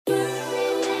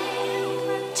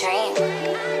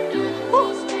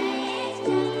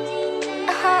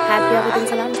you ever been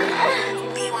to London?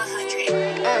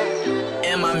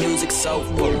 And my music so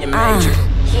fucking major.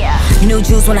 New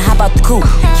juice when I hop out the coupe.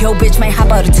 Yo, bitch might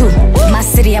hop out the too. My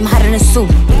city, I'm hotter than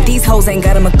soup. These hoes ain't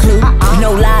got him a clue.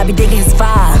 No lie, I be digging his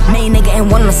vibe. Main nigga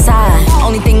and one on the side.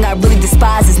 Only thing I really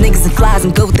despise is niggas and flies.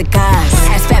 I'm good with the guys.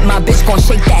 Ass fat, my bitch gon'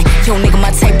 shake that. Yo, nigga,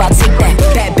 my tape, I'll take that.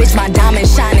 Bad bitch, my diamond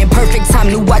shining. Perfect time,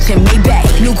 new watching Maybach.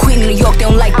 New queen in New York, they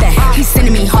don't like that. He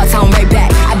sending me hearts, I'm right back.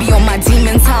 I be on my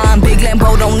demon time. Big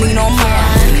Lambo, don't lean on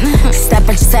mine. Step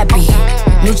at Giuseppe.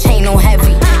 New chain, no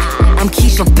heavy. I'm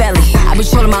Keisha Belly. I be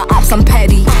trolling my ops, I'm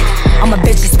petty. I'm a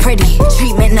bitch, it's pretty.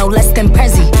 Treatment no less than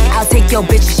Prezi. I'll take your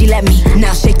bitch if she let me.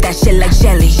 Now shake that shit like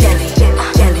jelly. Jelly,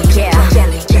 jelly, yeah.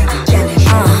 Jelly, jelly,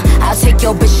 I'll take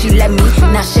your bitch, she let me.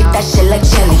 Now shake that shit like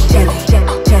jelly. Jelly,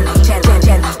 jelly, jelly,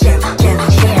 jelly,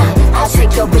 jelly, yeah. I'll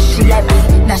take your bitch, she let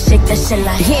me. Now shake that shit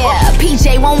like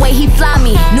PJ, one way he fly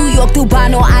me. New York, Dubai,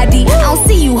 no ID. I don't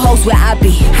see you hoes where I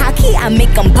be. High key, I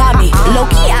make them buy me. Low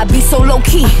key, I be so low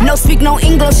key. No speak, no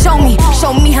English, show me.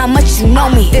 Show me how much you know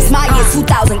me. This my year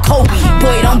 2000 Kobe.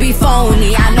 Boy, don't be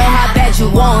phony. I know how bad you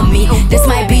want me. This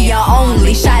might be your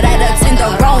only shot at a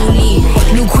tenderoni.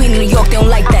 New queen in New York, they don't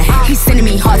like that. He sending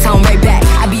me hearts, I'm right back.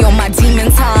 I be on my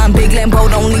demon time. Big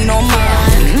Lambo, don't lean on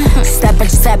mine. Step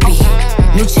at Giuseppe.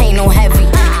 New chain, no heavy.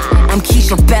 I'm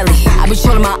Keisha Belly. I be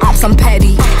trolling my ops, I'm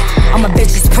petty. I'm a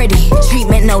bitch, it's pretty.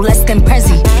 Treatment no less than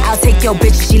Prezi. I'll take your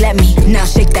bitch if she let me. Now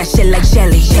shake that shit like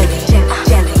jelly. Jelly,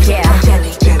 jelly, yeah.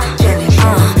 Jelly, jelly,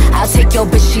 I'll take your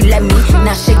bitch, she let me.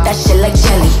 Now shake that shit like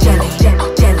jelly. Jelly,